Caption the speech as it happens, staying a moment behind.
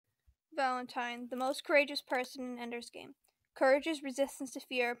Valentine, the most courageous person in Ender's Game. Courage is resistance to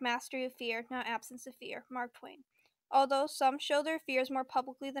fear, mastery of fear, not absence of fear. Mark Twain. Although some show their fears more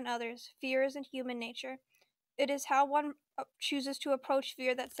publicly than others, fear isn't human nature. It is how one chooses to approach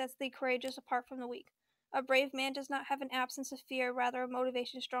fear that sets the courageous apart from the weak. A brave man does not have an absence of fear, rather a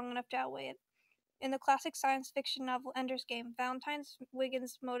motivation strong enough to outweigh it. In the classic science fiction novel Ender's Game, Valentine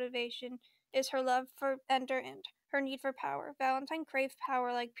Wiggins' motivation is her love for Ender and her need for power. Valentine craves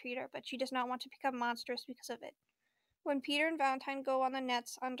power like Peter, but she does not want to become monstrous because of it. When Peter and Valentine go on the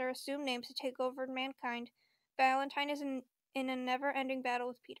nets under assumed names to take over mankind, Valentine is in a never ending battle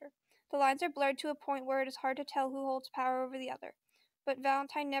with Peter. The lines are blurred to a point where it is hard to tell who holds power over the other. But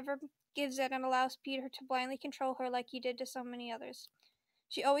Valentine never gives in and allows Peter to blindly control her like he did to so many others.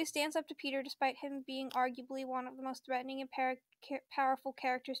 She always stands up to Peter despite him being arguably one of the most threatening and powerful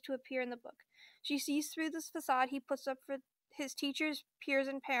characters to appear in the book. She sees through this facade he puts up for his teachers, peers,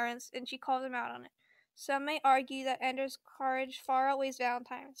 and parents, and she calls him out on it. Some may argue that Ender's courage far outweighs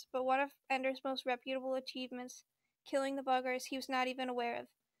Valentine's, but one of Ender's most reputable achievements, killing the buggers, he was not even aware of.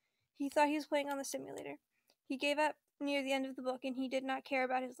 He thought he was playing on the simulator. He gave up near the end of the book, and he did not care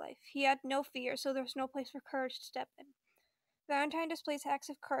about his life. He had no fear, so there was no place for courage to step in. Valentine displays acts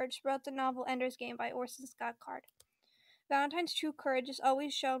of courage throughout the novel Ender's Game by Orson Scott Card. Valentine's true courage is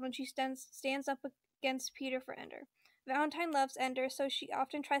always shown when she stands up against Peter for Ender. Valentine loves Ender, so she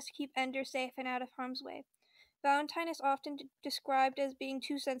often tries to keep Ender safe and out of harm's way. Valentine is often described as being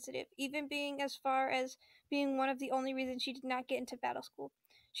too sensitive, even being as far as being one of the only reasons she did not get into battle school.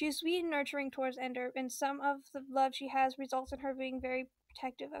 She is sweet and nurturing towards Ender, and some of the love she has results in her being very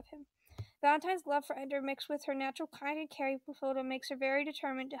protective of him. Valentine's love for Ender mixed with her natural kind and caring persona makes her very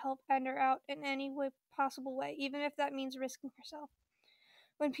determined to help Ender out in any possible way, even if that means risking herself.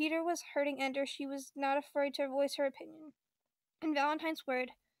 When Peter was hurting Ender, she was not afraid to voice her opinion. In Valentine's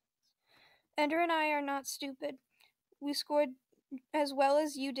word, Ender and I are not stupid. We scored as well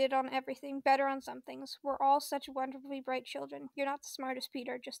as you did on everything, better on some things. We're all such wonderfully bright children. You're not the smartest,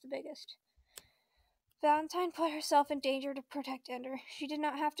 Peter, just the biggest. Valentine put herself in danger to protect Ender. She did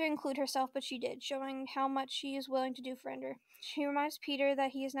not have to include herself, but she did, showing how much she is willing to do for Ender. She reminds Peter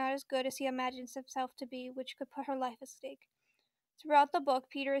that he is not as good as he imagines himself to be, which could put her life at stake. Throughout the book,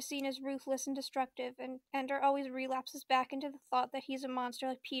 Peter is seen as ruthless and destructive, and Ender always relapses back into the thought that he's a monster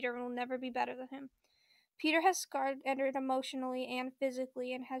like Peter and will never be better than him. Peter has scarred Ender emotionally and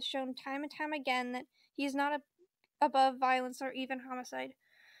physically, and has shown time and time again that he is not above violence or even homicide.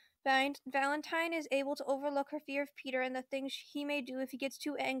 Valentine is able to overlook her fear of Peter and the things he may do if he gets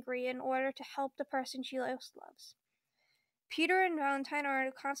too angry in order to help the person she most loves. Peter and Valentine are in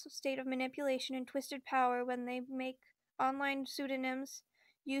a constant state of manipulation and twisted power when they make online pseudonyms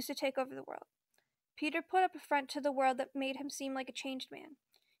used to take over the world. Peter put up a front to the world that made him seem like a changed man.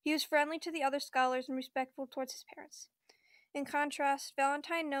 He was friendly to the other scholars and respectful towards his parents. In contrast,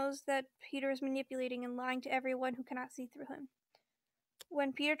 Valentine knows that Peter is manipulating and lying to everyone who cannot see through him.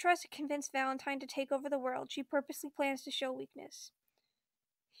 When Peter tries to convince Valentine to take over the world, she purposely plans to show weakness.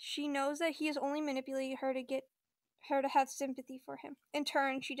 She knows that he is only manipulating her to get her to have sympathy for him. In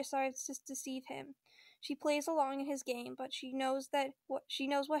turn, she decides to deceive him. She plays along in his game, but she knows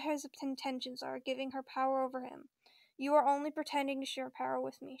what his intentions are, giving her power over him. You are only pretending to share power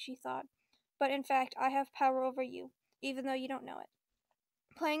with me, she thought. But in fact, I have power over you, even though you don't know it.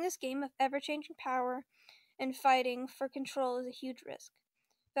 Playing this game of ever-changing power and fighting for control is a huge risk.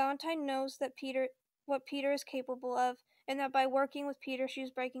 Valentine knows that what Peter is capable of, and that by working with Peter she is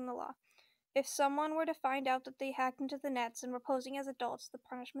breaking the law. If someone were to find out that they hacked into the nets and were posing as adults, the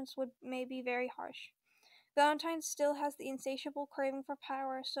punishments may be very harsh. Valentine still has the insatiable craving for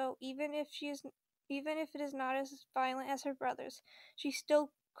power, so even if it is not as violent as her brothers, she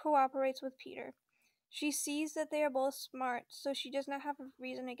still cooperates with Peter. She sees that they are both smart, so she does not have a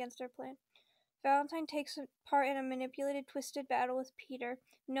reason against their plan. Valentine takes part in a manipulated, twisted battle with Peter,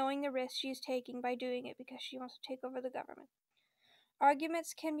 knowing the risk she is taking by doing it because she wants to take over the government.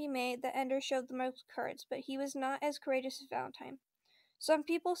 Arguments can be made that Ender showed the most courage, but he was not as courageous as Valentine. Some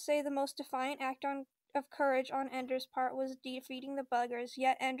people say the most defiant act of courage on Ender's part was defeating the buggers,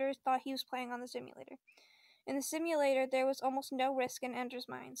 yet Ender thought he was playing on the simulator. In the simulator, there was almost no risk in Ender's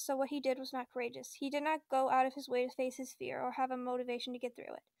mind, so what he did was not courageous. He did not go out of his way to face his fear or have a motivation to get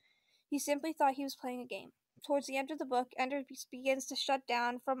through it. He simply thought he was playing a game. Towards the end of the book, Ender begins to shut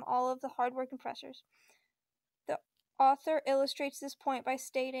down from all of the hard work and pressures. The author illustrates this point by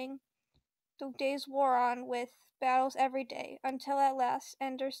stating, the days wore on with battles every day, until at last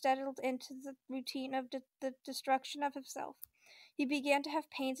Ender settled into the routine of the destruction of himself. He began to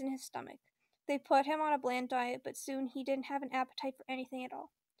have pains in his stomach. They put him on a bland diet, but soon he didn't have an appetite for anything at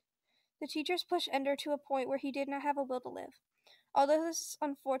all. The teachers pushed Ender to a point where he did not have a will to live. Although this is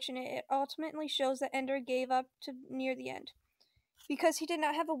unfortunate, it ultimately shows that Ender gave up near the end. Because he did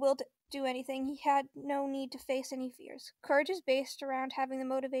not have a will to do anything, he had no need to face any fears. Courage is based around having the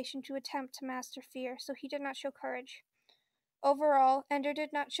motivation to attempt to master fear, so he did not show courage. Overall, Ender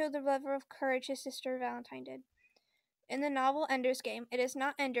did not show the level of courage his sister Valentine did. In the novel Ender's Game, it is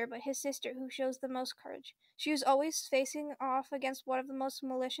not Ender but his sister who shows the most courage. She was always facing off against one of the most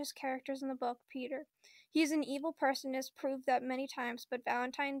malicious characters in the book, Peter. He is an evil person and has proved that many times, but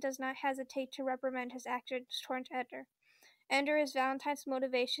Valentine does not hesitate to reprimand his actions towards Ender. Ender is Valentine's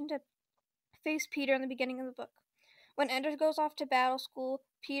motivation to face Peter in the beginning of the book. When Ender goes off to battle school,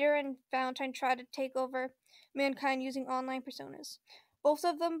 Peter and Valentine try to take over mankind using online personas. Both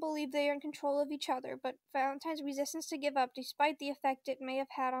of them believe they are in control of each other, but Valentine's resistance to give up, despite the effect it may have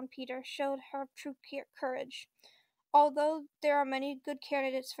had on Peter, showed her true courage. Although there are many good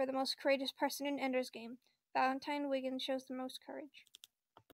candidates for the most courageous person in Ender's Game, Valentine Wiggins shows the most courage.